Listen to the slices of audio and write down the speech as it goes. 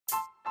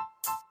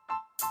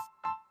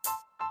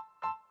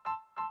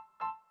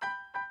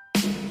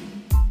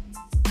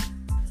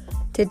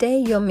Today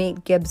you'll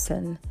meet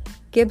Gibson.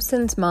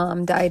 Gibson's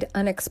mom died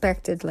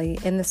unexpectedly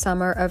in the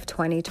summer of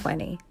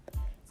 2020.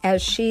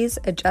 As she's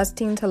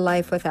adjusting to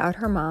life without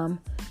her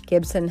mom,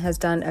 Gibson has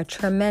done a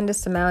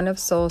tremendous amount of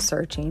soul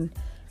searching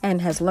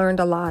and has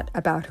learned a lot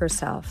about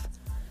herself.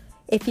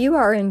 If you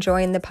are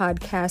enjoying the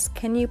podcast,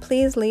 can you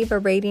please leave a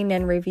rating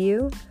and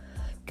review?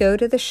 Go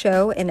to the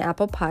show in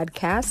Apple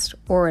Podcasts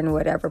or in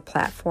whatever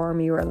platform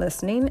you are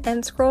listening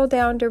and scroll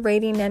down to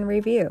rating and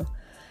review.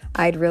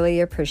 I'd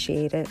really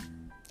appreciate it.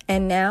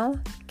 And now,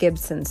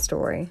 Gibson's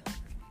story.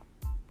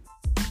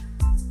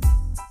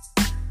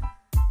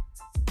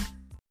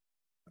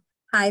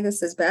 Hi,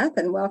 this is Beth,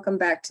 and welcome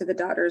back to the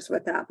Daughters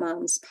Without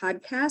Moms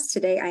podcast.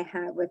 Today I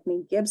have with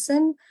me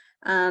Gibson,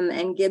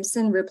 and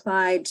Gibson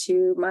replied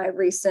to my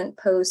recent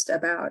post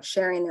about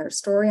sharing her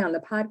story on the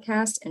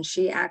podcast, and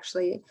she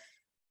actually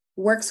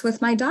works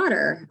with my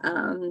daughter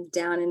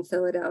down in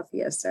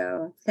Philadelphia.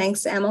 So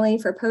thanks to Emily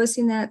for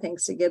posting that.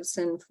 Thanks to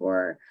Gibson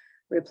for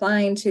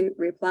replying to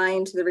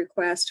the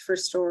request for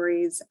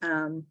stories.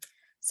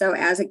 So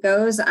as it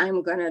goes,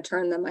 I'm going to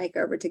turn the mic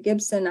over to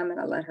Gibson. I'm going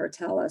to let her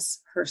tell us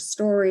her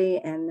story,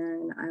 and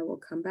then I will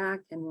come back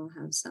and we'll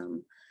have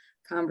some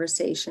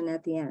conversation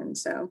at the end.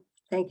 So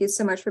thank you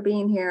so much for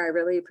being here. I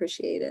really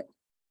appreciate it.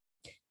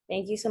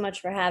 Thank you so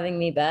much for having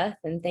me, Beth.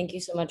 And thank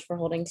you so much for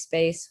holding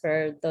space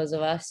for those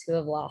of us who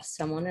have lost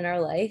someone in our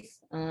life.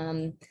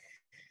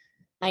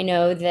 I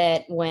know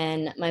that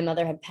when my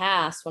mother had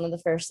passed, one of the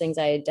first things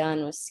I had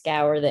done was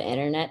scour the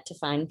internet to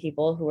find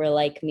people who were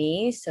like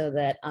me so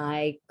that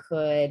I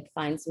could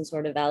find some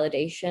sort of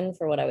validation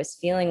for what I was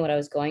feeling, what I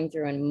was going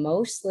through. And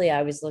mostly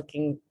I was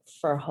looking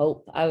for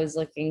hope. I was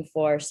looking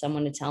for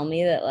someone to tell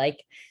me that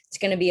like, it's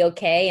going to be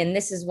okay. And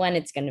this is when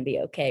it's going to be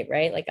okay,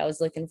 right? Like I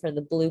was looking for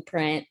the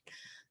blueprint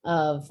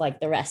of like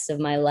the rest of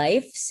my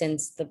life,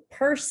 since the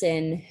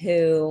person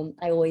who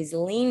I always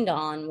leaned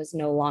on was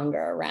no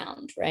longer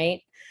around, right?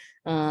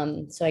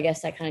 So I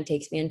guess that kind of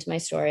takes me into my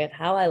story of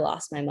how I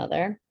lost my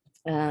mother.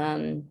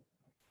 It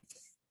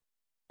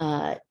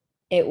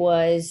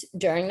was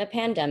during the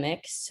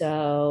pandemic.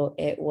 So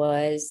it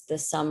was the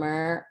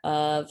summer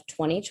of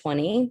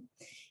 2020.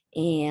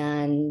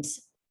 And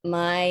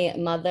my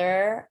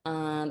mother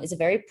is a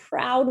very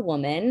proud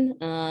woman,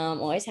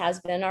 always has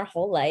been our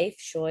whole life.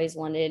 She always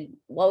wanted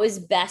what was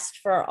best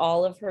for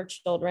all of her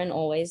children,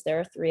 always. There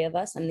are three of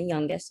us. I'm the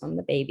youngest, I'm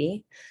the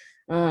baby.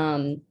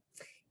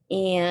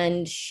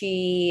 And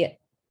she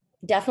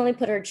definitely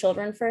put her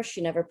children first.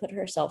 She never put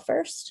herself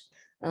first,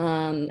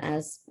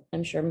 as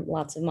I'm sure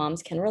lots of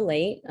moms can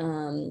relate.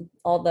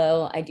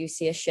 Although I do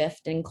see a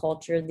shift in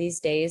culture these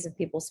days of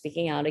people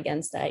speaking out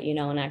against that,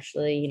 and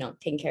actually,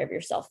 taking care of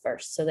yourself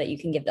first so that you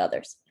can give to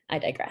others. I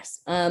digress.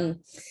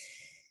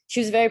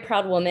 She was a very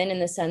proud woman in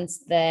the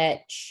sense that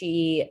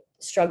she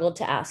struggled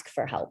to ask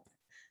for help.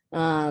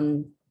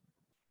 And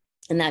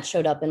that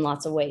showed up in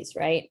lots of ways,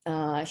 right?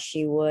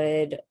 She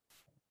would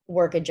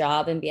work a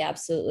job and be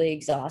absolutely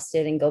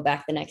exhausted and go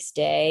back the next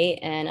day,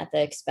 and at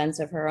the expense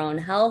of her own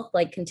health,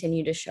 like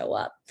continue to show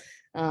up.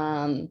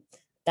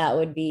 That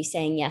would be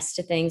saying yes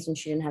to things when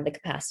she didn't have the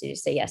capacity to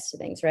say yes to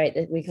things, right?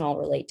 That we can all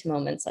relate to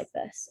moments like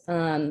this.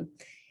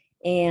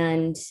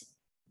 And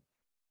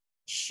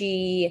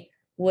she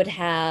would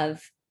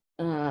have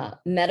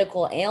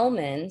medical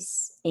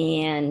ailments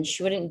and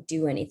she wouldn't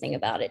do anything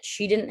about it.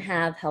 She didn't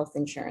have health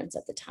insurance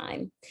at the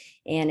time.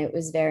 And it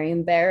was very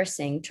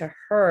embarrassing to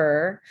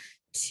her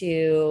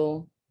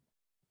to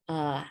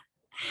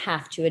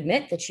have to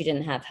admit that she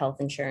didn't have health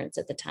insurance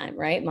at the time,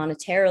 right?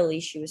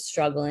 Monetarily, she was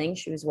struggling.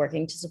 She was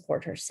working to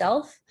support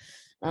herself.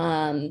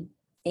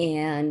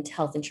 And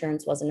health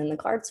insurance wasn't in the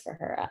cards for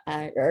her,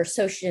 or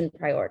so she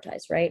didn't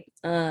prioritize, right?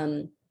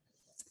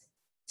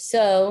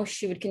 So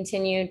she would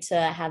continue to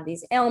have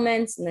these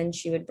ailments, and then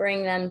she would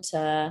bring them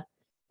to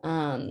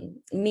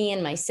me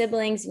and my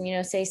siblings,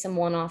 and say some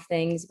one-off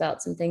things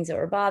about some things that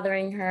were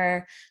bothering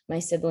her. My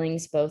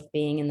siblings both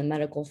being in the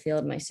medical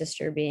field, my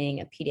sister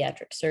being a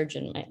pediatric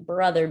surgeon, my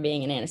brother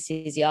being an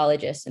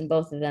anesthesiologist, and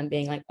both of them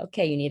being like,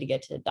 okay, you need to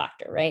get to the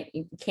doctor, right?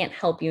 You can't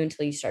help you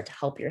until you start to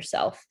help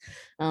yourself.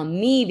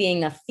 Me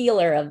being the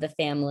feeler of the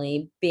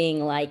family,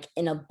 being like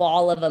in a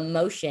ball of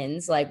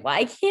emotions, like,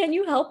 why can't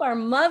you help our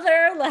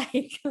mother?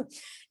 Like,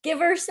 give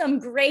her some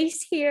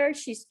grace here,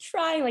 she's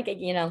trying, like,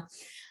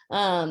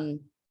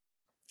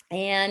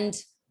 and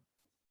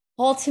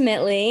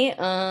ultimately,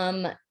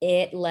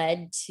 it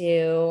led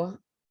to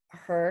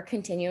her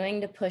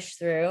continuing to push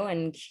through,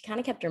 and she kind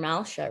of kept her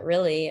mouth shut,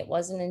 really. It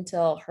wasn't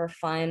until her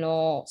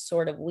final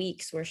sort of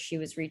weeks where she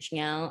was reaching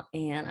out,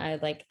 and I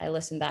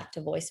listened back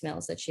to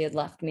voicemails that she had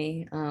left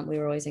me. We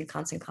were always in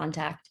constant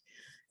contact.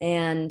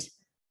 And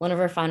one of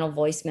her final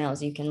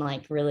voicemails, you can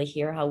like really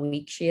hear how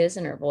weak she is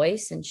in her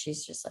voice. And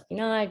she's just like,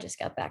 I just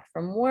got back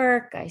from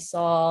work. I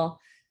saw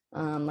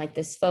like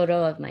this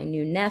photo of my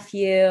new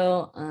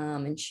nephew.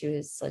 And she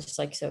was just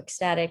like so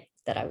ecstatic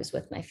that I was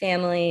with my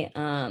family.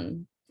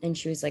 And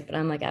she was like, but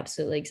I'm like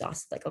absolutely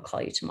exhausted. Like, I'll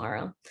call you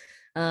tomorrow.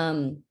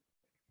 And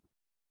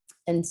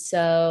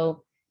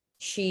so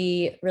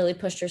she really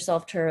pushed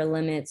herself to her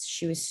limits.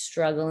 She was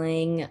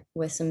struggling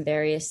with some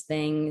various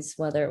things,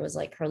 whether it was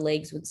like her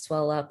legs would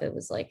swell up, it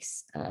was like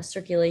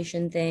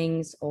circulation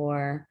things,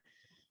 or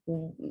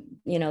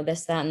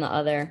this, that, and the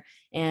other.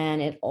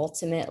 And it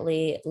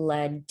ultimately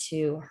led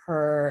to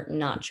her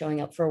not showing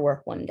up for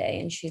work one day,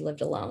 and she lived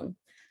alone.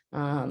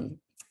 And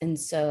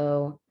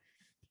so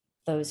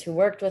those who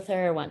worked with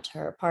her went to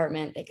her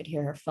apartment. They could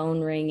hear her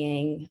phone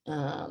ringing,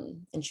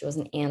 and she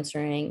wasn't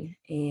answering.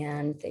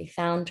 And they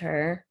found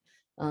her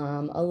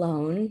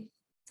alone.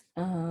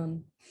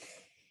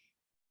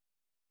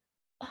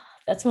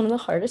 That's one of the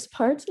hardest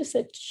parts, is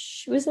that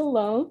she was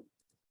alone.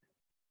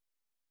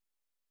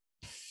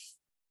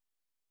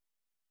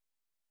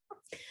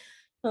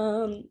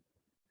 And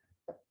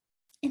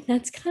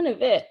that's kind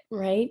of it,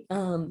 right?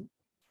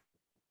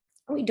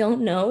 We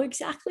don't know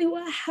exactly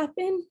what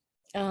happened.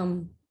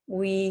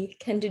 We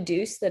can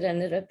deduce that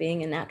ended up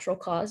being a natural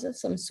cause of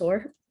some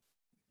sort.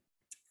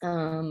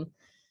 And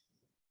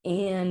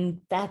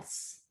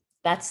that's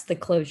the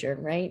closure,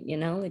 right?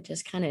 It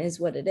just kind of is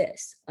what it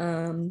is.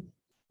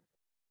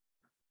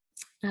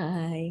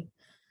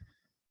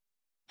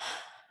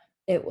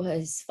 It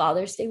was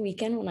Father's Day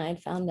weekend when I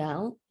had found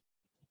out.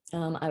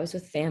 I was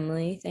with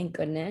family, thank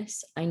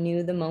goodness. I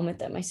knew the moment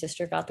that my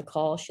sister got the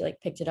call, she like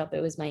picked it up.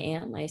 It was my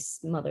aunt, my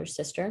mother's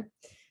sister.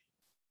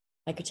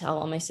 I could tell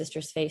on my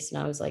sister's face,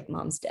 and I was like,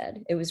 Mom's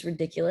dead. It was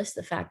ridiculous,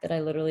 the fact that I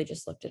literally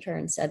just looked at her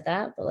and said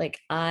that. But like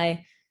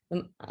I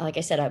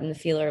said, I'm the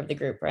feeler of the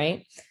group,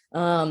 right?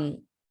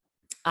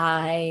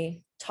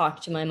 I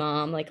talked to my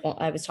mom, like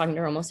I was talking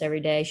to her almost every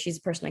day. She's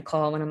the person I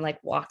call when I'm like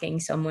walking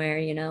somewhere.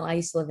 I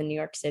used to live in New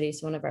York City,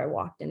 so whenever I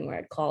walked anywhere,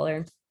 I'd call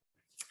her.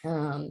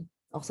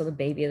 Also the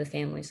baby of the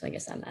family, so I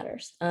guess that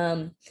matters.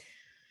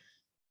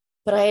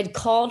 But I had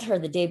called her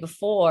the day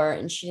before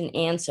and she didn't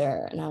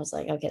answer. And I was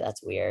like, okay,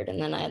 that's weird.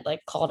 And then I had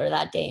like called her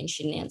that day and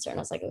she didn't answer. And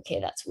I was like, okay,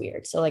 that's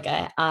weird. So like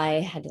I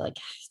had to like,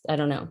 I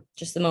don't know,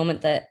 just the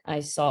moment that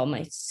I saw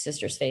my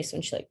sister's face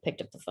when she like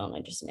picked up the phone,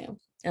 I just knew.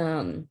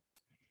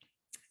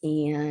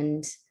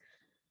 And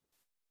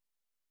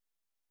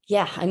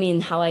yeah, I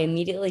mean, how I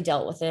immediately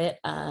dealt with it,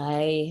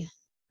 I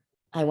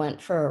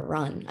went for a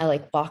run. I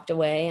like walked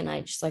away and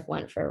I just like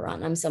went for a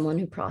run. I'm someone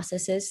who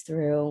processes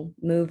through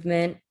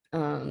movement.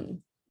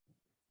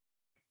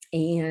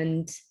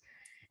 And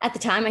at the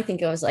time, I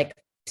think I was like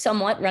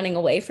somewhat running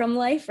away from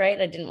life, right?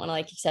 I didn't want to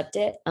like accept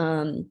it.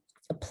 A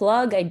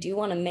plug I do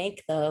want to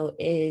make though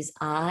is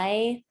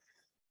I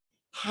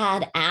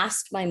had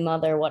asked my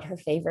mother what her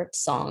favorite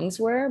songs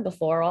were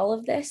before all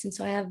of this. And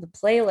so I have the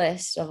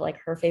playlist of like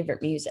her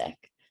favorite music.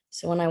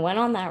 So when I went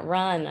on that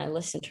run, I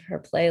listened to her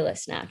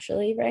playlist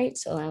naturally, right?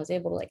 So I was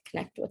able to like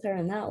connect with her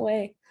in that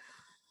way.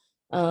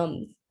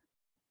 And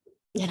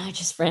I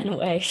just ran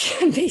away,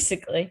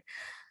 basically.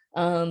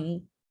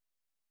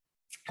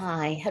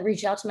 I had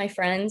reached out to my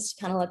friends to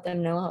kind of let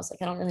them know. I was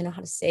like, I don't really know how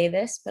to say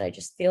this, but I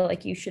just feel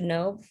like you should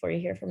know before you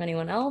hear from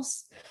anyone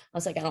else. I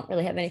was like, I don't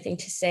really have anything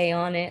to say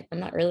on it. I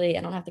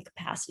don't have the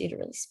capacity to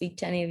really speak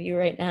to any of you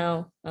right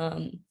now.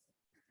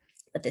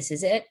 But this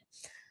is it.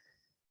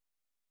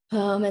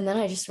 And then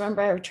I just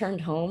remember I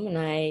returned home and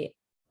I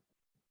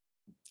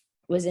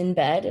was in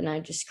bed and I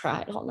just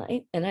cried all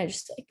night. And I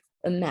just like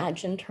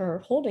imagined her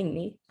holding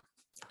me.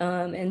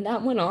 And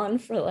that went on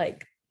for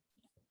like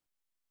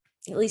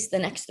at least the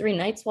next 3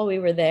 nights while we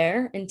were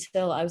there,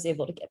 until I was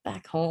able to get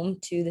back home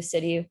to the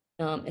city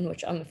in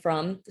which I'm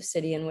from, the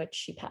city in which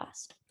she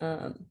passed.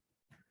 And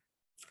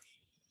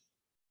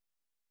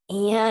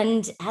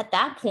at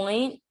that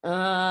point,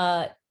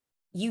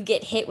 you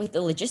get hit with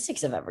the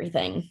logistics of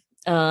everything.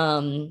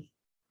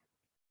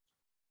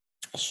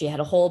 She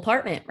had a whole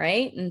apartment,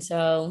 right? And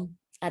so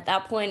at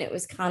that point, it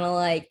was kind of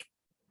like,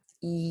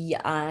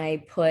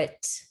 I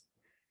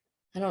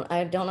don't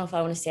know if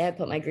I want to say I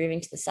put my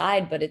grieving to the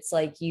side, but it's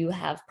like you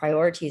have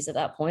priorities at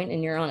that point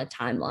and you're on a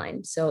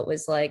timeline. So it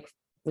was like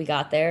we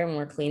got there and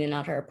we're cleaning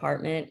out her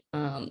apartment,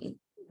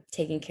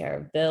 taking care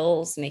of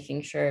bills,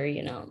 making sure,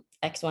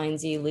 X, Y, and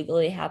Z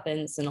legally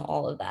happens and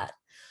all of that,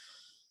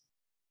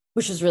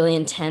 which was really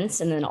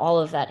intense. And then all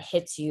of that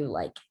hits you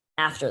like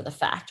after the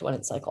fact when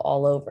it's like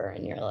all over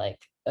and you're like,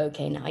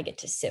 okay, now I get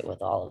to sit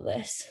with all of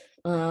this.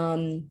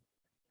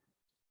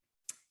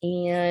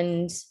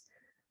 And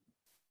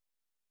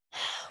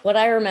what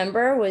I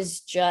remember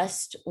was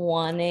just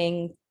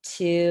wanting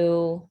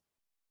to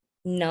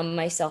numb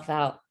myself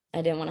out.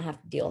 I didn't want to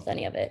have to deal with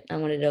any of it. I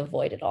wanted to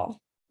avoid it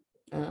all.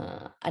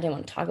 I didn't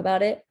want to talk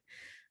about it.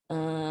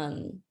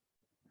 I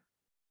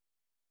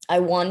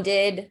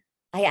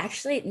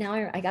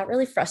got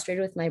really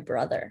frustrated with my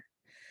brother.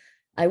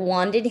 I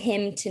wanted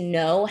him to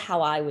know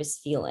how I was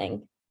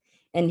feeling.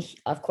 And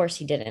of course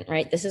he didn't,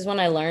 right? This is when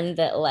I learned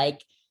that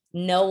like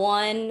no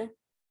one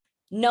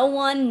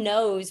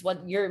knows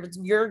what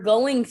you're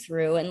going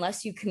through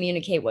unless you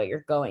communicate what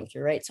you're going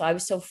through, right? So I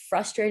was so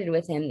frustrated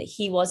with him that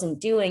he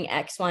wasn't doing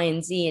X, Y,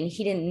 and Z, and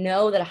he didn't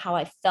know that how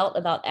I felt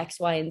about X,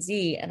 Y, and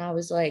Z. And I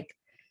was like,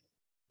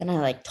 and I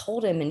like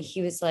told him, and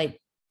he was like,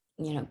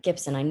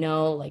 Gibson, I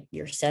know like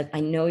I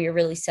know you're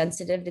really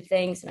sensitive to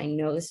things, and I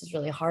know this is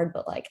really hard,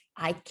 but like,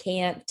 I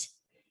can't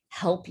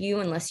help you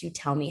unless you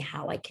tell me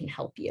how I can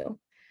help you.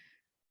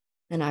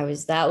 And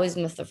that was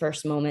the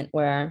first moment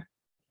where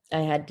I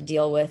had to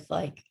deal with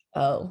like,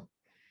 oh,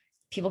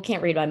 people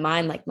can't read my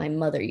mind like my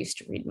mother used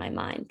to read my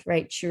mind,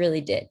 right? She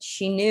really did.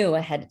 She knew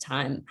ahead of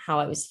time how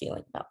I was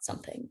feeling about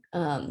something.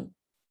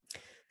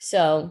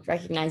 So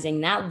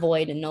recognizing that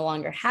void and no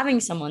longer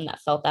having someone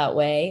that felt that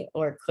way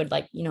or could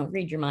like,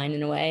 read your mind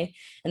in a way.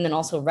 And then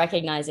also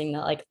recognizing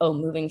that like, oh,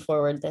 moving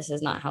forward, this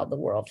is not how the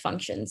world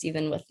functions,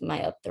 even with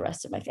the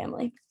rest of my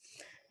family.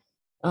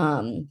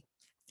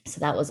 So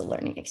that was a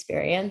learning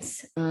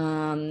experience.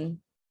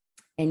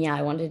 And yeah,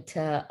 I wanted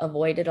to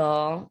avoid it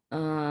all.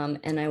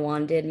 And I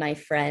wanted my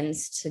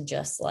friends to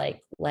just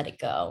like let it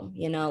go,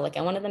 like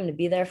I wanted them to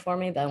be there for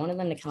me, but I wanted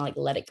them to kind of like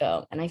let it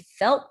go. And I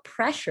felt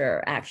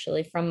pressure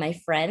actually from my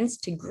friends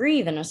to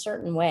grieve in a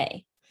certain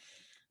way,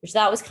 which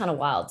that was kind of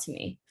wild to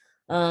me.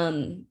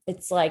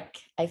 It's like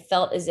I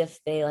felt as if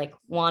they like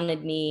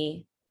wanted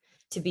me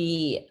to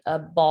be a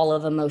ball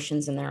of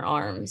emotions in their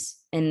arms,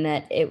 and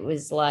that it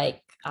was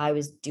like I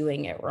was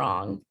doing it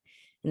wrong.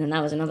 And then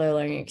that was another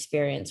learning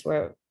experience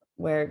where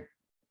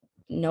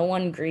no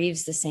one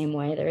grieves the same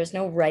way. There is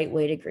no right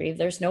way to grieve.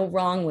 There's no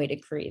wrong way to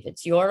grieve.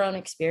 It's your own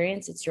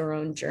experience. It's your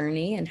own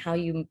journey, and how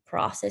you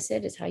process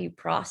it is how you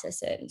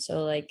process it. And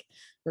so like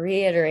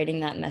reiterating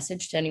that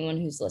message to anyone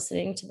who's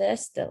listening to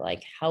this, that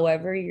like,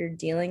 however you're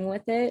dealing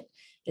with it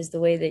is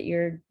the way that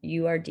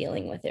you are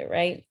dealing with it,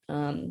 right?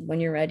 When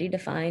you're ready to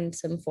find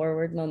some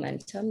forward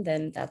momentum,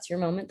 then that's your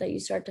moment that you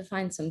start to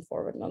find some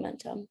forward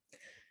momentum.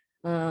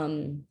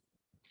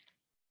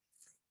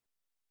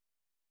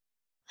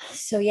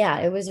 So yeah,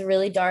 it was a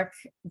really the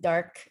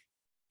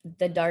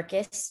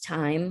darkest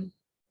time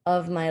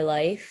of my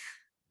life.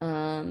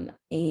 And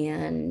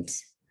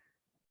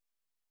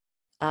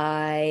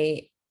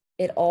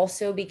it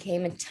also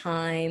became a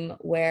time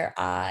where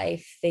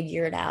I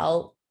figured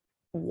out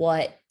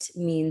what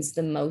means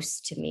the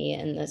most to me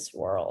in this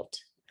world.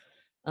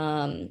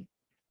 I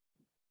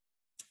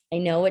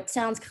know it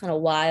sounds kind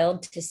of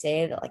wild to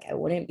say that like I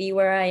wouldn't be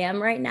where I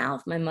am right now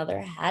if my mother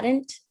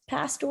hadn't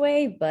passed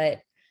away, but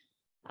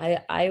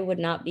I would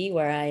not be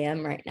where I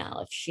am right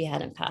now if she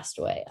hadn't passed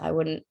away. I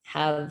wouldn't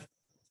have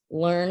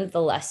learned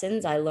the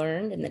lessons I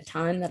learned in the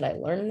time that I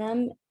learned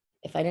them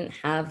if I didn't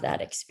have that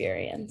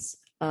experience.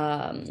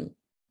 And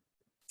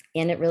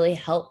it really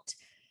helped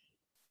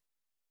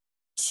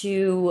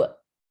to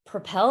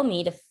propel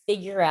me to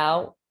figure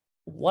out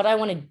what I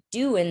want to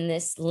do in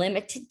this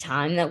limited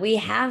time that we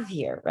have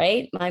here,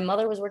 right? My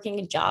mother was working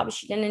a job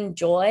she didn't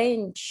enjoy,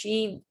 and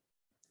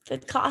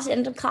it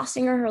ended up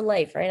costing her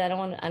life, right? I don't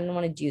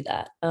want to do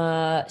that.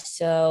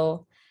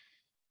 So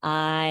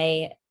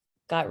I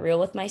got real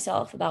with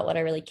myself about what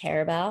I really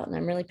care about. And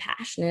I'm really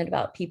passionate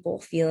about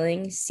people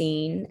feeling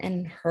seen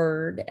and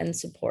heard and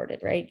supported,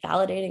 right?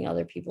 Validating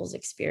other people's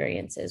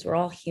experiences. We're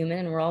all human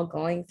and we're all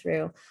going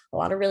through a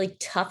lot of really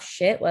tough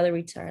shit, whether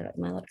am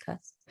I allowed to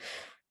cuss?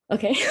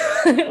 Okay.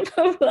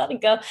 Let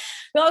it go.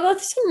 We all go through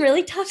some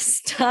really tough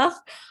stuff.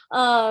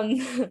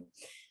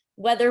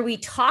 Whether we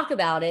talk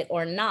about it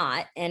or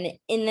not. And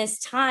in this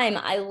time,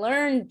 I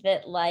learned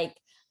that like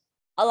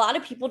a lot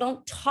of people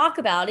don't talk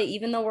about it,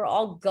 even though we're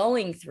all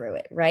going through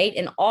it, right?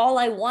 And all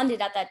I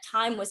wanted at that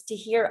time was to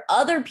hear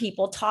other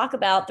people talk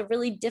about the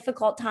really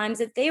difficult times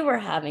that they were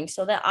having,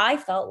 so that I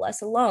felt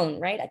less alone,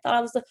 right? I thought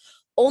I was the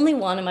only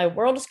one, and my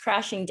world is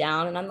crashing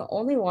down, and I'm the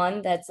only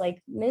one that's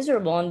like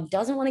miserable and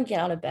doesn't want to get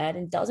out of bed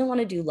and doesn't want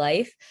to do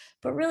life.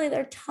 But really,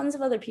 there are tons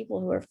of other people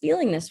who are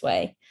feeling this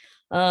way.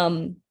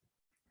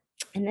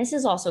 And this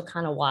is also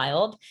kind of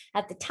wild.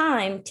 At the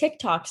time,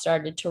 TikTok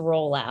started to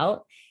roll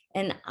out,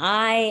 and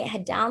I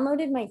had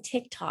downloaded my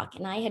TikTok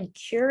and I had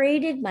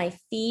curated my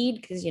feed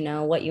because,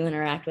 what you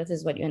interact with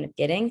is what you end up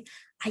getting.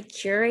 I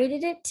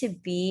curated it to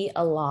be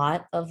a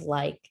lot of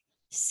like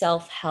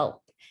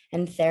self-help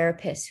and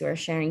therapists who are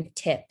sharing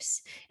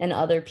tips, and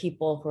other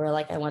people who are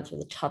like, I went through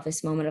the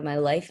toughest moment of my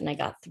life and I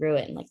got through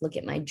it, and like, look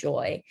at my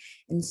joy.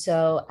 And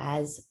so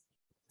as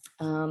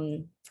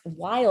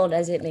wild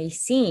as it may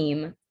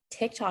seem,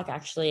 TikTok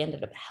actually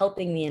ended up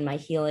helping me in my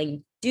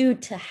healing due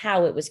to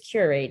how it was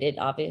curated,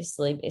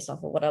 obviously, based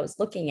off of what I was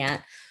looking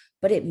at.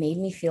 But it made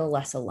me feel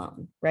less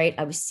alone, right?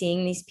 I was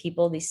seeing these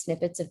people, these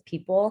snippets of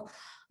people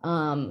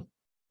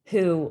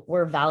who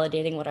were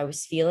validating what I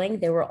was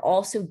feeling. They were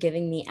also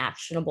giving me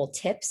actionable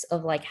tips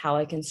of like how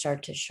I can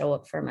start to show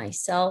up for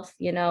myself,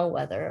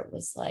 whether it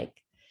was like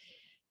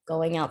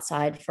going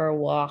outside for a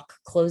walk,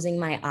 closing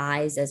my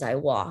eyes as I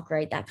walk,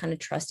 right? That kind of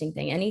trusting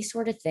thing, any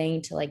sort of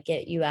thing to like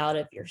get you out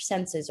of your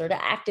senses or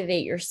to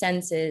activate your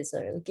senses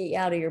or get you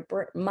out of your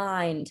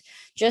mind.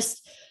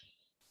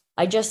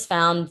 I just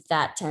found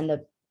that to end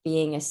up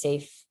being a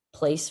safe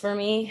place for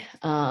me,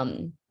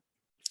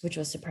 which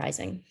was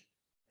surprising.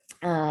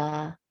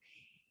 And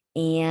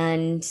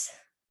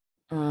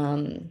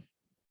from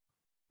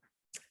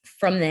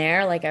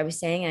there, like I was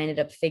saying, I ended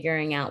up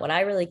figuring out what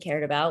I really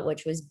cared about,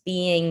 which was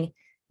being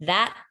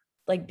that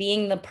like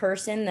being the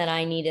person that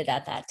I needed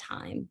at that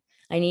time.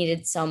 I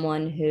needed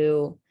someone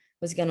who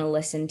was going to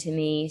listen to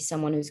me,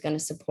 someone who's going to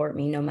support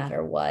me no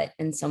matter what,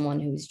 and someone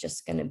who's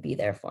just going to be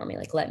there for me.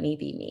 Like, let me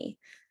be me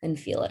and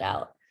feel it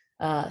out.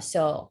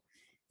 So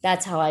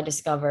that's how I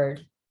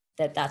discovered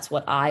that that's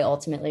what I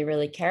ultimately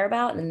really care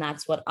about. And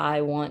that's what I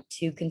want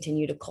to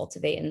continue to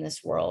cultivate in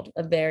this world,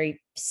 a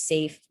very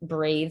safe,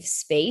 brave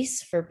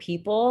space for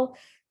people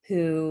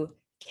who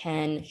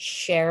can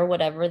share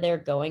whatever they're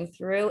going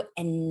through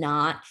and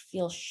not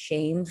feel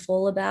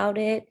shameful about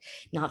it,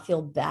 not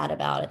feel bad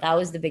about it. That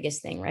was the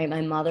biggest thing, right?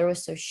 My mother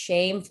was so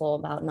shameful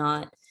about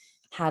not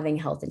having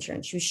health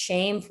insurance. She was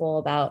shameful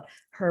about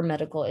her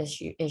medical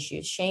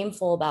issues,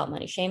 shameful about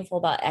money, shameful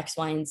about X,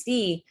 Y, and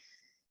Z.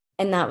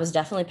 And that was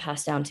definitely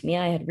passed down to me.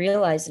 I had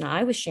realized, and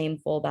I was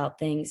shameful about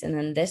things. And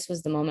then this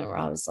was the moment where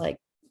I was like,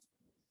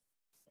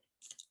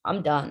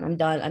 I'm done.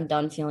 I'm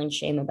done feeling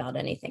shame about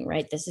anything,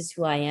 right? This is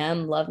who I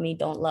am. Love me,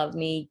 don't love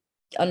me,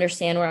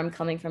 understand where I'm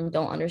coming from,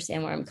 don't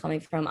understand where I'm coming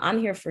from. I'm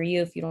here for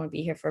you. If you don't want to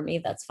be here for me,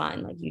 that's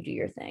fine. Like, you do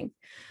your thing.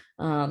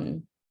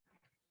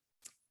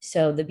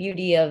 So the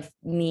beauty of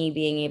me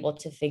being able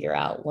to figure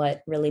out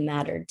what really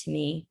mattered to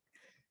me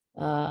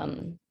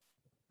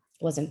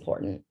was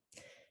important.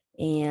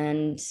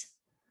 And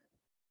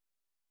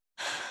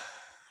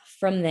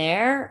from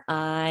there,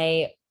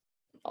 I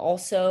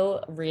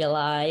also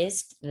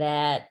realized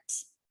that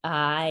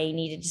I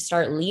needed to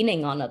start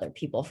leaning on other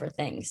people for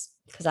things,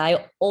 because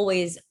I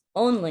always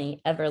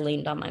only ever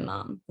leaned on my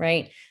mom,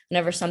 right?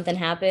 Whenever something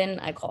happened,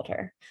 I called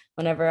her.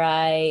 Whenever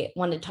I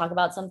wanted to talk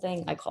about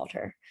something, I called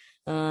her.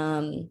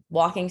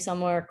 Walking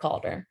somewhere,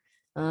 called her.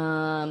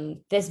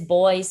 This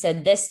boy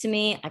said this to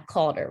me, I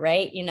called her,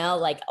 right?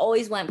 Like,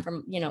 always went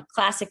from,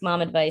 classic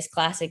mom advice,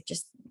 classic,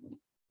 just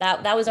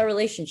that was our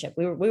relationship.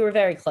 We were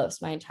very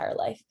close my entire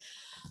life.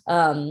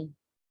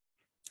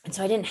 And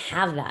so I didn't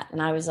have that.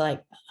 And I was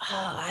like,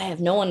 oh, I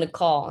have no one to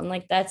call. And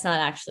like, that's not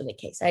actually the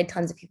case. I had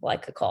tons of people I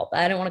could call, but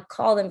I didn't want to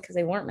call them because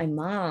they weren't my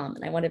mom,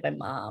 and I wanted my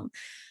mom.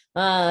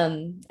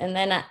 And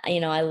then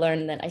I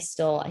learned that I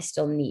still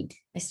need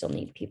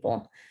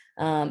people.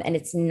 And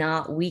it's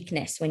not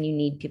weakness when you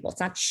need people.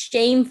 It's not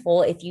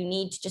shameful if you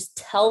need to just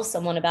tell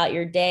someone about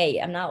your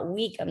day. I'm not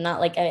weak. I'm not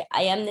like, I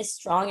am this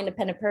strong,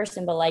 independent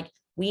person, but like,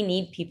 we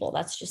need people.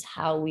 That's just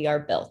how we are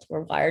built.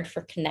 We're wired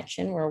for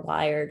connection. We're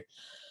wired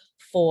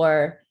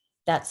for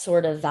that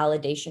sort of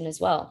validation as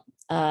well.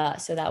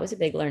 So that was a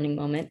big learning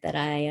moment, that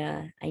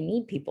I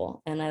need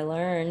people, and I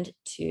learned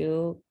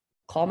to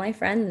call my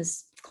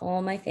friends,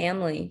 call my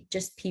family,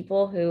 just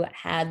people who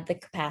had the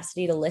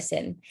capacity to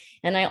listen.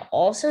 And I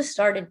also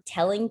started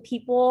telling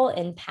people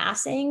in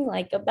passing,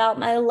 like, about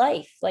my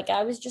life. Like,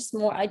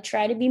 I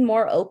try to be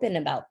more open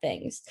about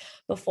things.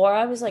 Before,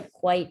 I was like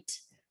quite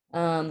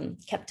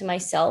kept to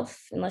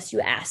myself. Unless you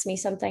ask me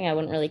something, I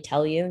wouldn't really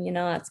tell you.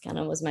 That's kind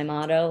of was my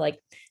motto. Like,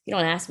 if you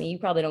don't ask me, you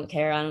probably don't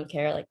care. I don't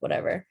care, like,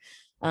 whatever.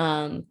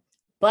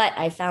 But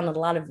I found a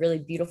lot of really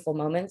beautiful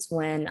moments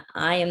when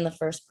I am the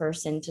first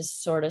person to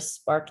sort of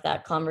spark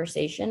that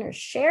conversation or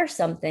share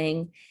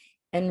something.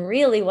 And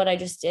really, what I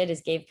just did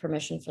is gave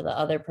permission for the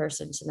other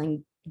person to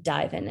then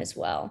dive in as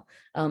well,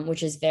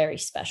 which is very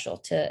special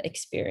to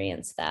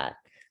experience that,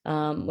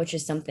 which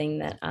is something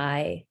that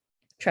I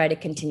try to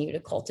continue to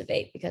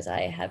cultivate, because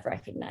I have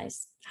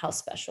recognized how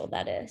special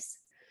that is.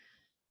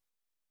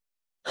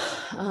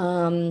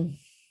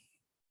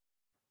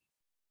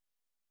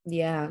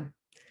 Yeah,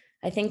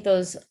 I think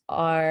those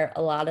are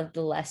a lot of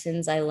the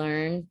lessons I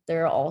learned.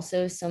 There are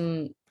also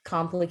some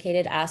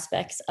complicated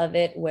aspects of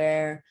it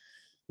where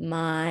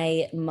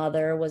my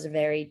mother was a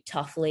very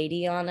tough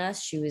lady on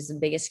us. She was the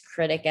biggest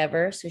critic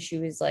ever. So she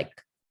was like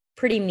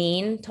pretty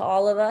mean to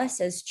all of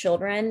us as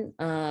children,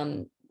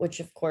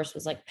 which of course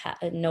was like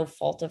no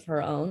fault of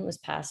her own, was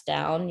passed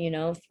down,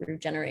 through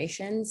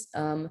generations,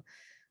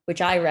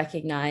 which I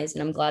recognized.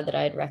 And I'm glad that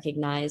I had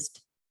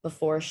recognized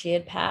before she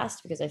had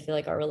passed, because I feel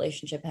like our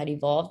relationship had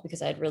evolved,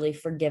 because I had really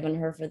forgiven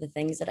her for the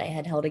things that I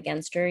had held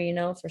against her,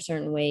 for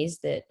certain ways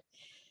that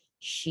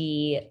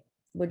she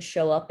would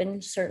show up in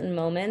certain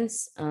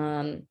moments.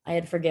 I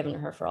had forgiven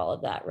her for all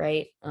of that,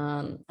 right?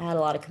 I had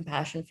a lot of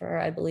compassion for her.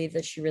 I believe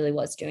that she really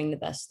was doing the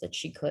best that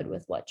she could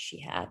with what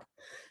she had,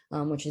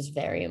 which is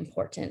very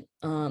important,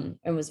 and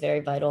was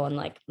very vital in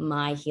like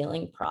my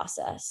healing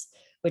process,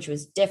 which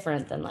was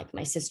different than like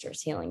my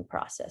sister's healing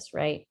process,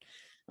 right?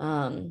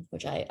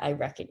 Which I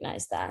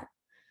recognize that.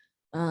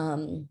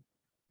 And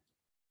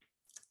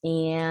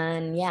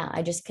yeah,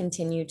 I just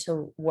continue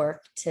to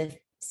work to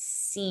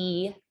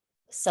see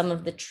some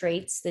of the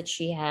traits that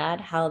she had,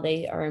 how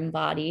they are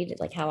embodied,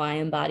 like how I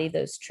embody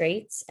those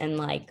traits, and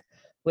like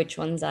which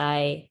ones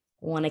I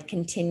want to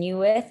continue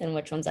with and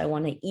which ones I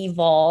want to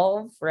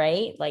evolve,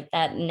 right? Like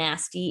that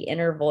nasty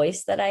inner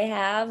voice that I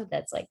have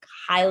that's like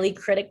highly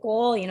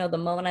critical, the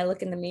moment I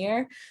look in the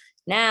mirror.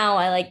 Now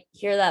I like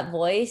hear that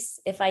voice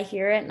if I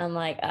hear it, and I'm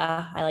like,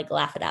 I like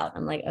laugh it out.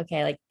 I'm like,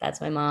 okay, like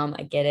that's my mom.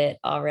 I get it.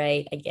 All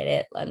right, I get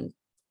it.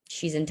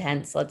 She's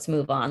intense. Let's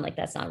move on. Like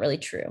that's not really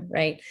true,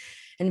 right?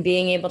 And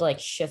being able to like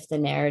shift the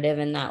narrative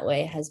in that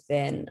way has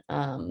been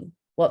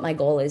what my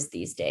goal is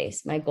these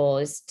days. My goal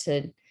is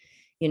to,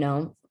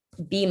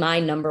 be my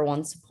number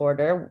one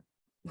supporter,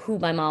 who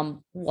my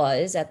mom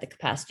was at the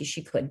capacity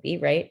she could be,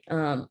 right?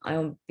 I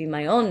will be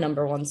my own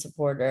number one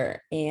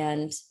supporter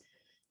and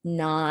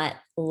not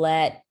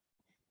let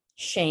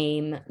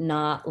shame,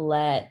 not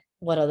let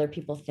what other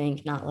people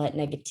think, not let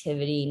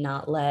negativity,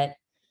 not let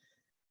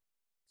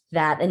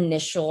that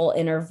initial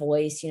inner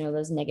voice,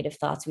 those negative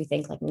thoughts we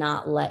think, like,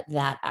 not let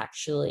that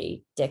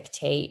actually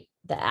dictate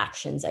the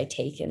actions I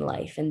take in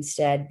life.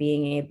 Instead,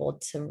 being able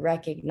to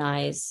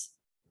recognize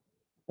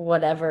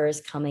whatever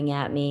is coming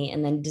at me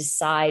and then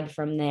decide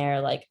from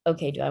there, like,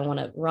 okay, do I want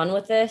to run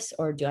with this,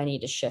 or do I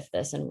need to shift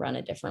this and run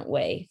a different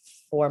way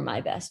for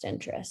my best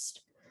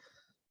interest?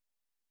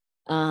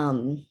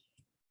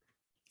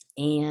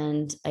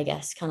 And I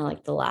guess kind of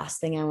like the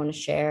last thing I want to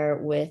share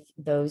with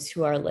those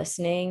who are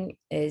listening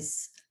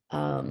is,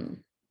 I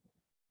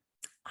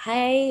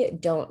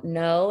don't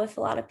know if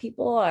a lot of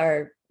people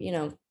are,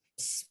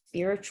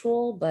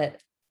 spiritual, but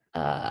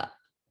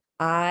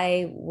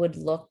I would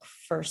look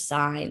for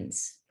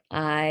signs.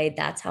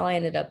 That's how I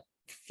ended up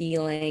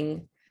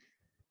feeling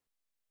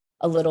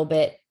a little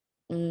bit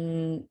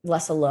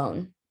less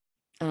alone.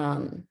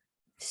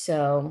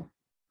 So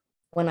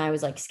when I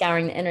was like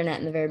scouring the internet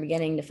in the very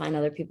beginning to find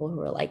other people who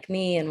were like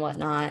me and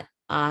whatnot,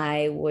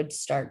 I would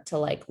start to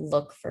like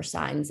look for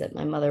signs that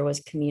my mother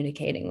was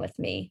communicating with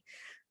me,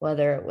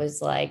 whether it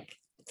was like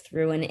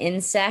through an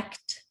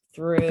insect,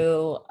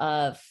 through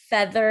a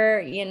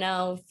feather,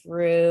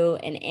 through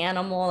an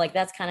animal. Like,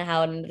 that's kind of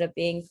how it ended up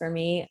being for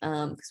me,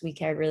 because we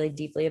cared really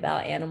deeply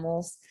about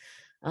animals.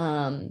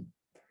 But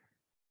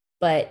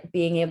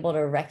being able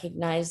to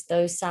recognize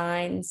those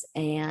signs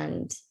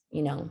and,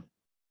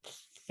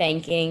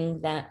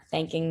 thanking the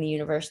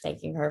universe,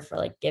 thanking her for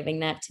like giving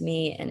that to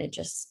me. And it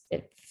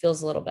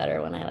feels a little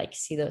better when I like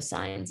see those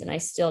signs. And I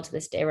still to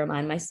this day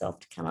remind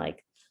myself to kind of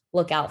like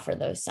look out for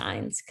those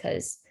signs,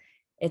 because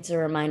it's a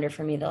reminder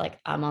for me that like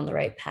I'm on the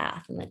right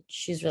path and that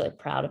she's really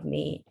proud of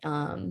me.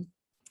 And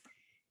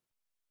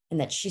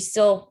that she's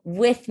still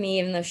with me,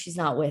 even though she's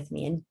not with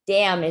me. And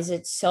damn, is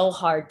it so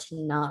hard to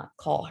not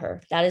call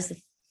her. That is the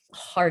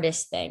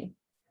hardest thing.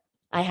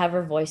 I have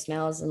her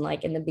voicemails, and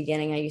like in the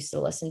beginning, I used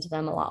to listen to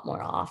them a lot more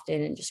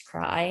often and just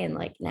cry. And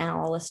like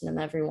now I'll listen to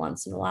them every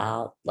once in a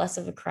while, less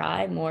of a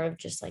cry, more of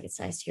just like, it's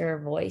nice to hear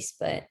her voice.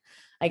 But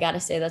I got to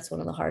say, that's one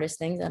of the hardest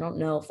things. I don't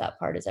know if that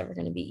part is ever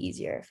going to be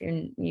easier. If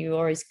I'm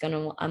always going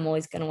to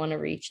want to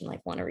reach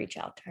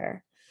out to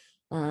her.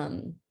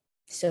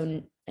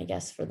 So I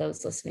guess for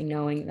those listening,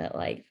 knowing that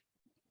like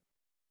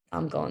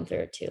I'm going through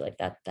it too, like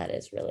that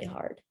is really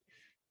hard.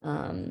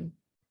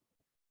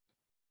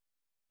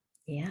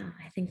 Yeah,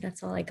 I think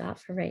that's all I got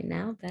for right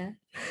now, Beth.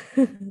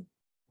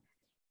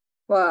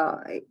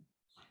 Well,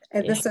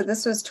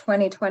 this was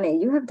 2020.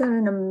 You have done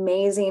an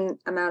amazing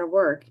amount of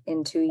work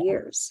in 2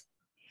 years.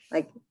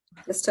 Like,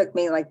 this took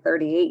me like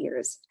 38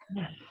 years.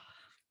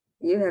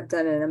 You have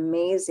done an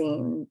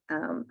amazing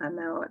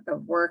amount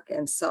of work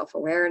and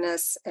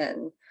self-awareness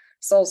and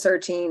soul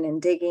searching and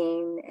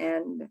digging,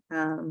 and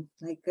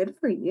like, good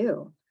for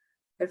you.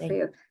 Good for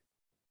you.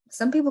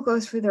 Some people go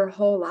through their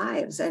whole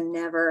lives and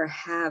never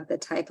have the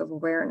type of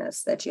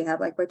awareness that you have,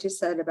 like what you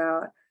said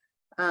about,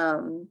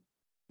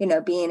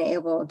 being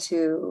able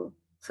to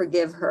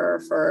forgive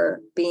her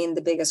for being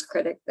the biggest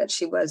critic that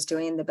she was,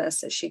 doing the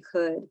best that she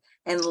could,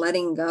 and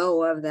letting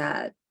go of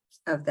that,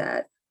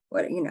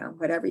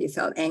 whatever you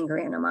felt, anger,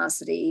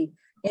 animosity,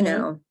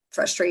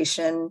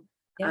 frustration,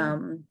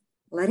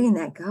 letting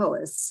that go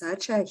is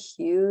such a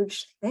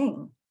huge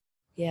thing.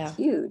 Yeah.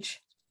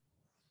 Huge.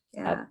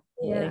 Yeah.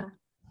 Absolutely.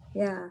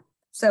 Yeah.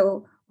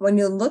 So when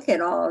you look at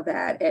all of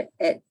that,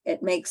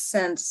 it makes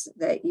sense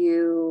that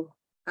you,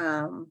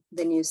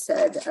 then you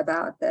said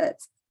about that,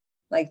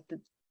 like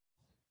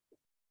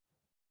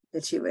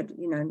that you would,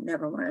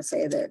 never want to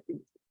say that,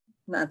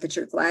 not that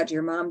you're glad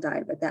your mom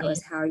died, but that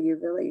was how you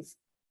really,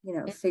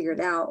 figured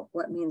out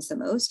what means the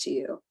most to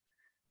you.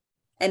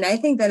 And I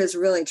think that is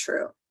really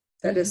true.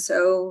 That is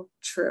so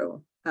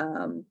true.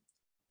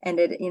 And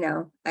it,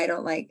 I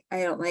don't like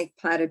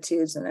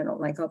platitudes, and I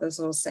don't like all those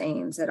little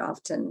sayings that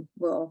often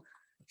will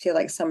feel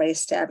like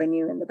somebody's stabbing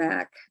you in the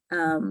back.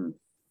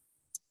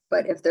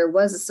 But if there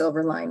was a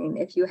silver lining,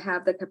 if you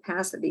have the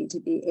capacity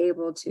to be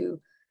able to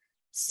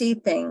see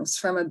things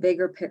from a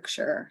bigger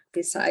picture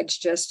besides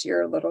just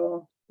your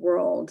little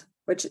world,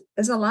 which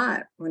is a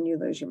lot when you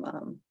lose your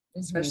mom,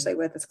 especially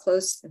with as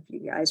close if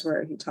you guys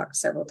were, you talk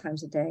several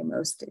times a day,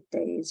 most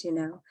days,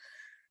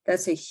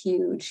 that's a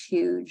huge,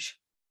 huge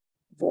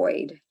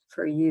void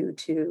for you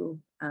to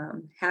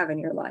have in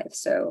your life.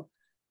 So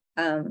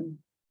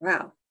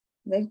wow,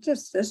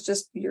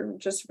 you're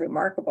just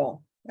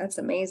remarkable. That's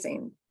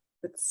amazing,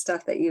 the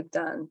stuff that you've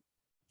done.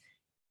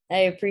 I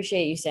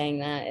appreciate you saying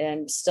that. And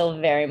I'm still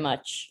very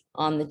much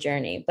on the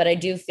journey, but I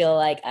do feel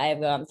like I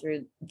have gone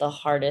through the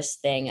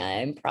hardest thing.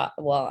 I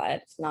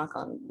knock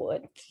on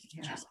wood.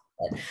 Yeah.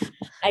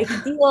 I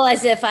feel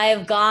as if I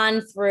have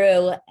gone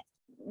through,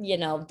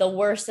 the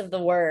worst of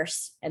the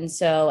worst. And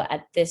so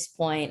at this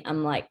point,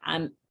 I'm like,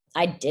 I'm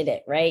I did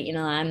it, right?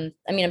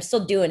 I'm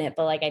still doing it,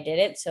 but like I did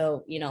it.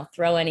 So,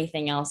 throw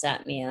anything else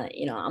at me,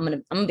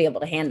 I'm gonna be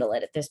able to handle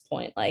it at this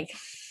point. Like,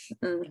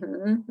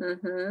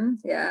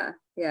 Yeah.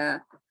 Yeah.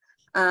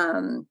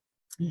 Um,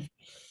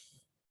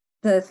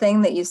 the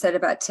thing that you said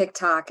about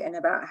TikTok and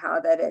about how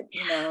that it,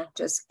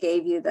 just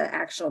gave you the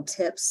actual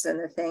tips and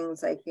the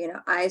things like,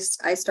 I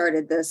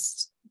started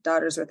this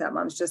Daughters Without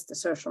Moms, just the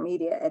social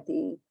media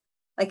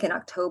like in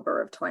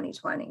October of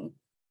 2020.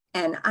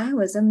 And I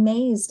was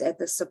amazed at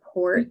the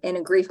support in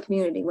a grief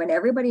community when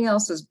everything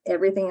else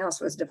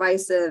was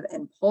divisive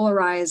and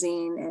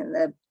polarizing,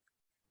 and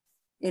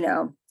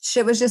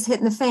shit was just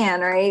hitting the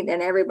fan, right?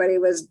 And everybody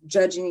was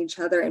judging each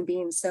other and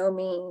being so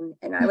mean.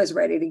 And I was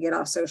ready to get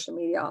off social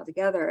media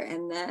altogether.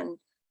 And then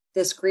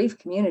this grief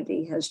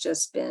community has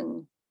just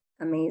been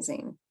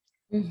amazing.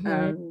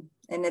 And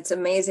it's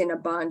amazing a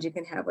bond you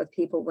can have with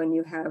people when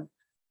you have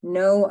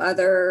no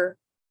other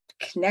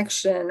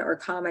connection or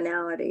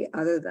commonality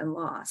other than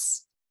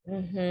loss.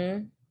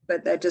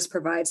 But that just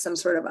provides some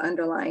sort of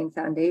underlying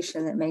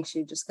foundation that makes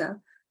you just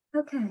go,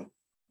 okay,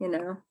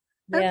 Yeah.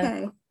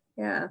 okay,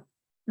 yeah.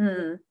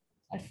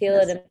 I feel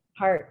it in my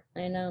heart.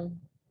 I know.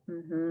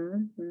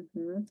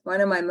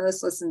 One of my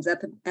most listened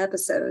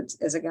episodes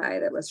is a guy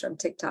that was from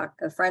TikTok.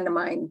 A friend of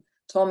mine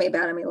told me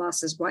about him. He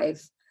lost his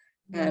wife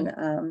and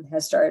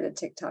has started a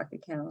TikTok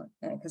account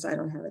because I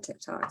don't have a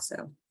TikTok.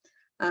 So,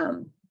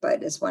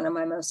 but it's one of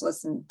my most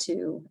listened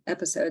to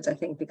episodes, I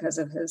think, because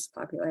of his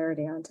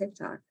popularity on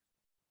TikTok.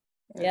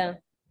 Yeah.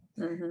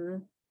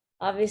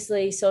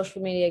 Obviously, social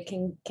media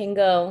can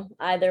go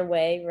either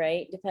way,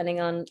 right? Depending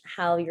on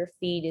how your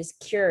feed is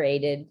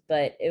curated.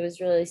 But it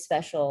was really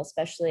special,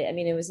 especially,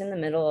 it was in the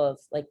middle of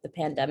like the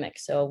pandemic,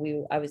 so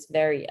I was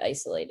very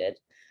isolated.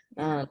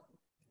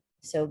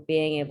 So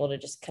being able to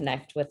just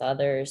connect with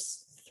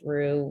others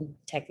through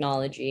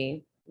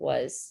technology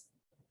was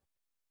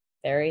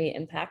very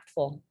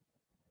impactful.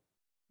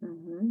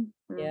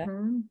 Yeah,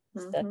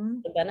 that's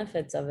the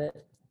benefits of it.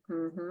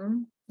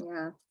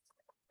 Yeah.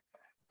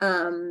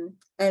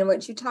 And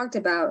what you talked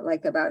about,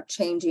 like about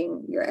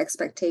changing your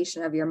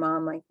expectation of your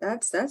mom, like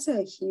that's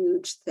a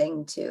huge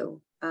thing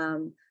too.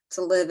 To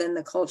live in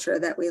the culture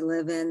that we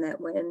live in, that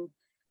when,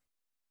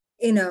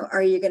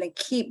 are you going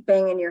to keep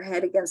banging your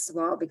head against the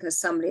wall because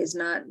somebody's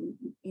not,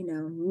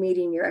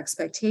 meeting your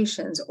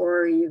expectations,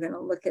 or are you going to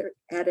look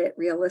at it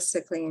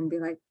realistically and be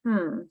like,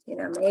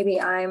 maybe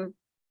I'm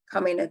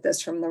coming at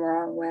this from the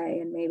wrong way,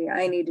 and maybe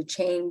I need to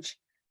change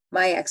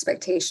my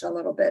expectation a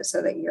little bit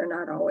so that you're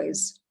not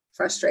always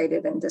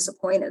frustrated and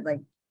disappointed.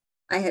 Like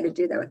I had to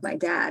do that with my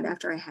dad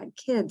after I had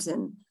kids,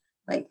 and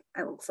like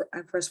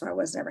first of all, I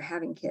was never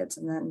having kids,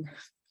 and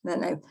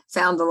then I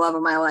found the love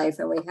of my life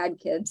and we had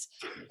kids,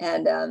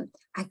 and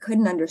I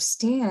couldn't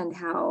understand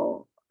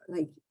how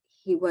like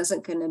he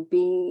wasn't going to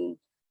be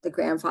the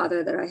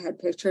grandfather that I had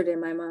pictured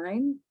in my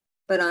mind.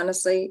 But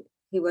honestly,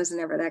 he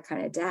wasn't ever that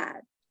kind of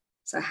dad.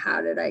 So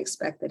how did I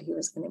expect that he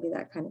was going to be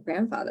that kind of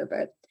grandfather?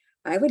 But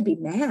I would be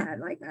mad.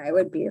 Like I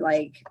would be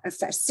like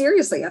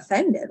seriously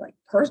offended, like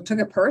took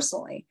it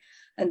personally,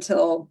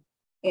 until,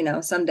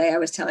 someday I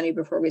was telling you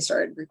before we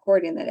started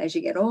recording that as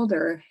you get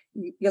older,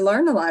 you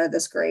learn a lot of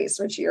this grace,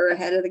 which you're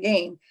ahead of the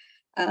game.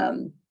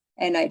 And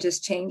I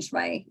just changed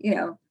my,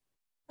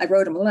 I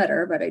wrote him a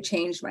letter, but I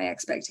changed my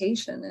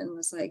expectation and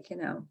was like,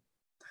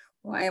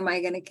 why am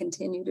I going to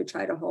continue to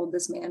try to hold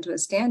this man to a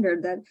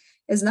standard that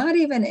is not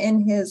even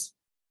in his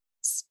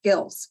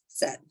skills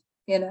set,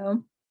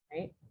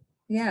 Right.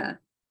 Yeah.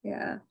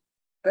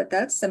 But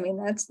that's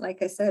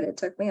like I said, it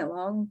took me a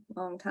long,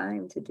 long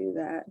time to do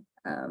that.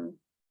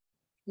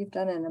 You've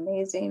done an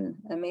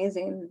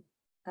amazing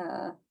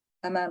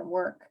amount of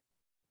work.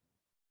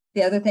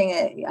 The other thing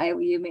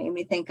you made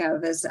me think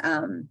of is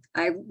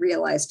I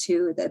realized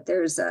too that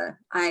there's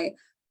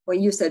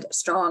you said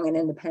strong and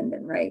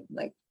independent, right?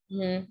 Like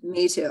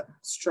me too,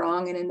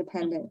 strong and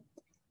independent.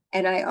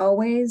 And I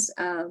always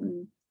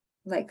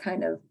like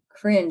kind of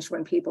cringe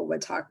when people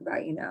would talk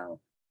about,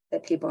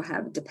 that people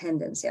have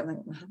dependency. I'm like,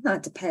 well, I'm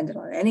not dependent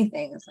on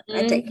anything. It's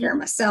like, I take care of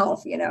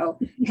myself,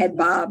 head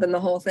bob and the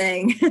whole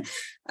thing.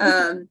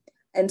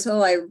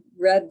 Until I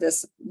read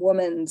this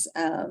woman's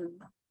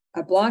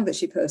a blog that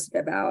she posted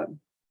about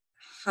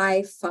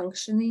high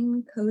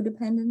functioning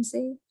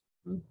codependency.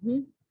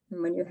 And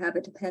when you have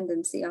a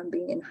dependency on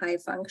being high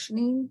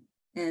functioning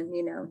and,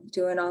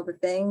 doing all the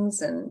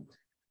things and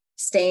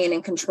staying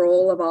in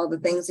control of all the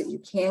things that you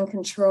can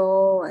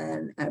control,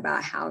 and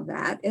about how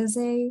that is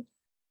a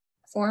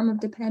form of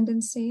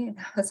dependency. And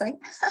I was like,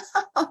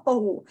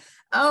 oh,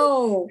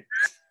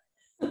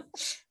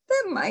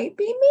 that might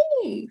be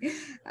me.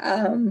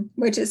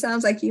 Which it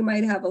sounds like you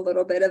might have a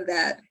little bit of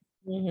that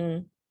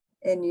in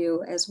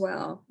you as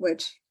well,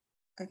 which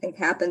I think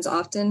happens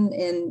often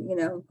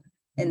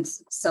in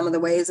some of the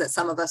ways that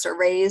some of us are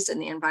raised, in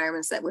the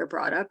environments that we're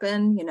brought up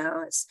in.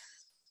 It's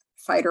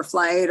fight or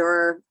flight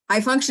or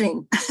high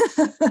functioning.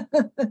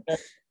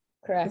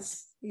 Correct.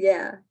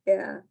 Yeah.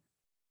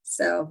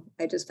 So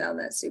I just found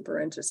that super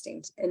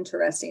interesting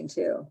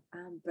too.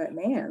 But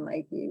man,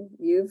 like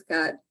you've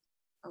got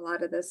a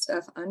lot of this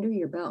stuff under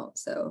your belt.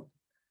 So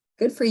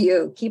good for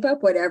you. Keep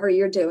up whatever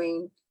you're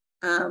doing.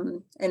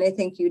 And I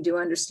think you do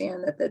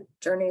understand that the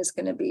journey is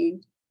going to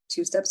be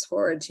 2 steps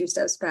forward, 2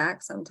 steps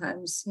back,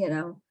 sometimes,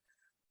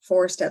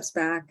 4 steps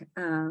back.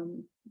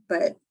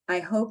 But I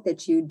hope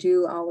that you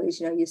do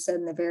always, you said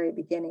in the very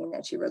beginning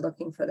that you were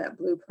looking for that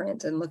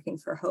blueprint and looking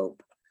for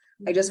hope.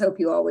 I just hope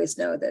you always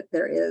know that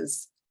there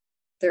is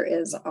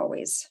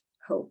always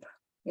hope,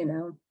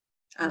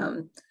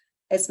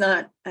 It's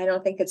not, I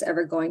don't think it's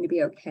ever going to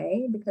be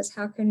okay, because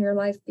how can your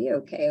life be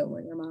okay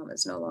when your mom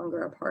is no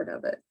longer a part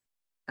of it?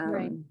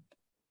 Right.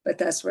 But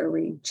that's where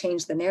we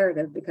change the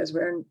narrative, because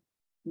we're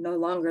no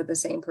longer the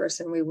same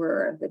person we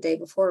were the day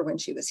before when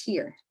she was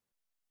here,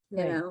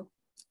 Right.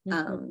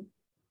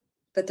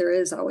 But there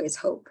is always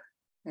hope.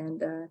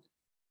 And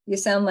you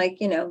sound like,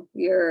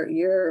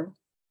 you're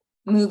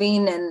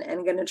moving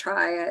and going to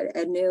try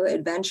a new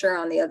adventure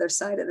on the other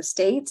side of the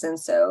states. And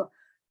so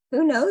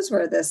who knows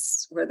where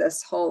this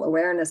whole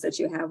awareness that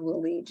you have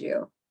will lead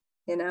you.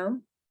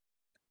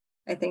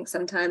 I think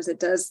sometimes it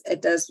does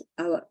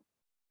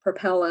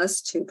propel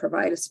us to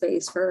provide a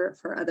space for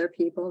other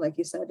people, like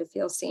you said, to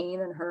feel seen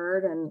and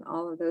heard and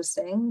all of those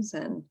things.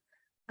 And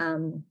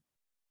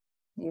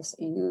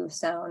you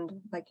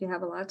sound like you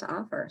have a lot to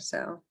offer.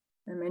 So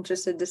I'm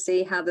interested to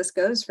see how this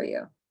goes for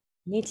you.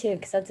 Me too,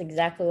 because that's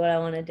exactly what I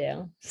want to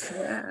do.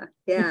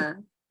 Yeah.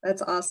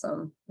 That's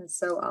awesome. That's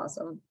so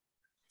awesome.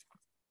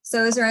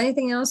 So is there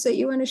anything else that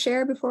you want to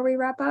share before we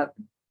wrap up?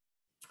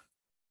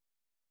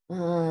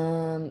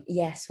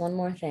 Yes, one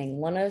more thing.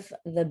 One of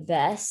the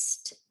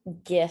best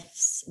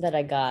gifts that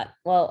I got,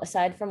 well,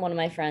 aside from one of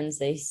my friends,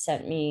 they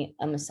sent me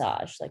a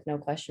massage, like no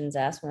questions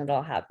asked. When it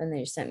all happened,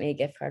 they just sent me a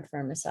gift card for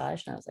a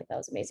massage, and I was like, that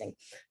was amazing.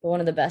 But one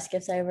of the best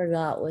gifts I ever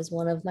got was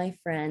one of my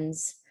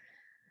friends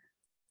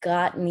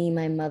got me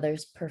my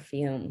mother's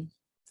perfume,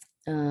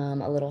 a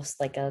little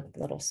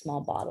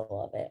small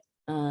bottle of it.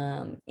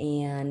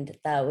 And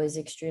that was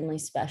extremely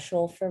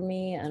special for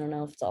me. I don't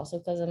know if it's also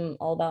because I'm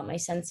all about my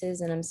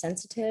senses and I'm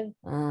sensitive.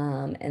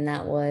 And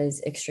that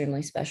was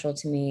extremely special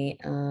to me,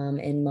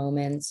 in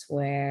moments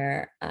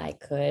where I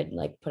could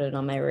like put it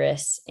on my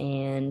wrist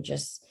and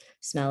just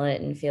smell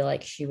it and feel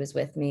like she was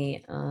with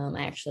me.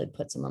 I actually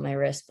put some on my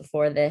wrist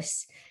before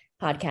this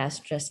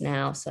podcast just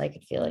now, so I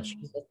could feel like she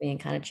was with me and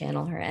kind of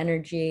channel her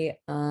energy.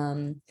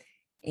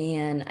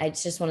 And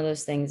it's just one of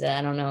those things that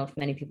I don't know if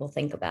many people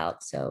think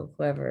about. So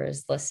whoever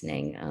is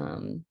listening,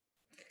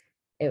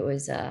 it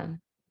was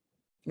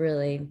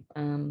really,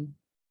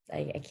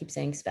 I keep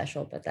saying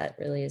special, but that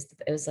really is,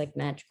 it was like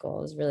magical.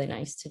 It was really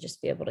nice to just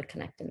be able to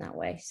connect in that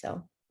way.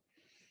 So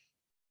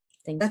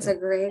that's a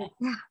great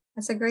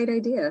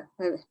idea.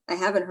 I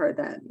haven't heard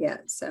that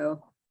yet.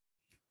 So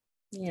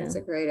yeah, that's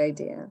a great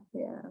idea.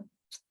 Yeah.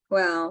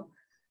 Well,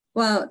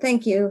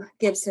 thank you,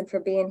 Gibson, for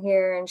being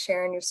here and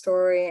sharing your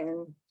story,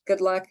 and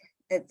good luck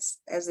as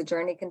the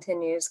journey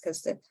continues,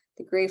 because the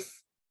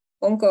grief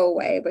won't go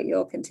away, but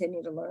you'll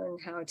continue to learn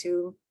how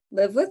to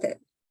live with it.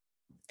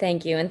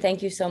 Thank you. And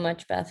thank you so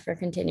much, Beth, for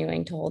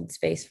continuing to hold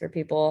space for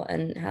people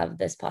and have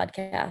this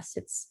podcast.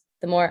 It's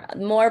the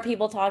more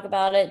people talk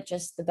about it,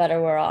 just the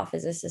better we're off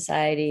as a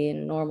society,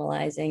 and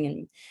normalizing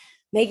and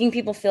making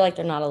people feel like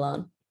they're not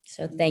alone.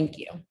 So thank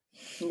you.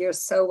 You're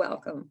so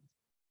welcome.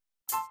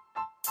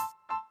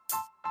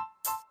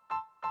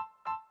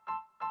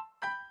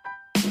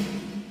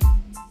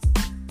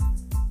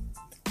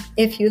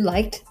 If you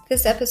liked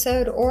this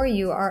episode or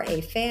you are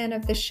a fan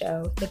of the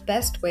show, the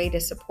best way to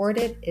support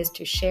it is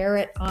to share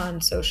it on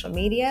social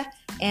media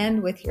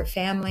and with your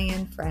family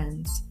and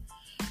friends.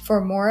 For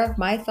more of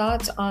my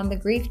thoughts on the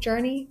grief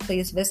journey,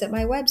 please visit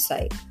my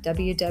website,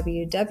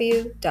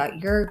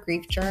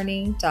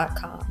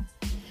 www.yourgriefjourney.com.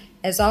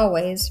 As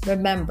always,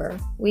 remember,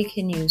 we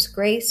can use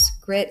grace,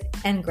 grit,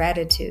 and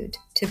gratitude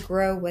to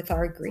grow with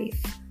our grief.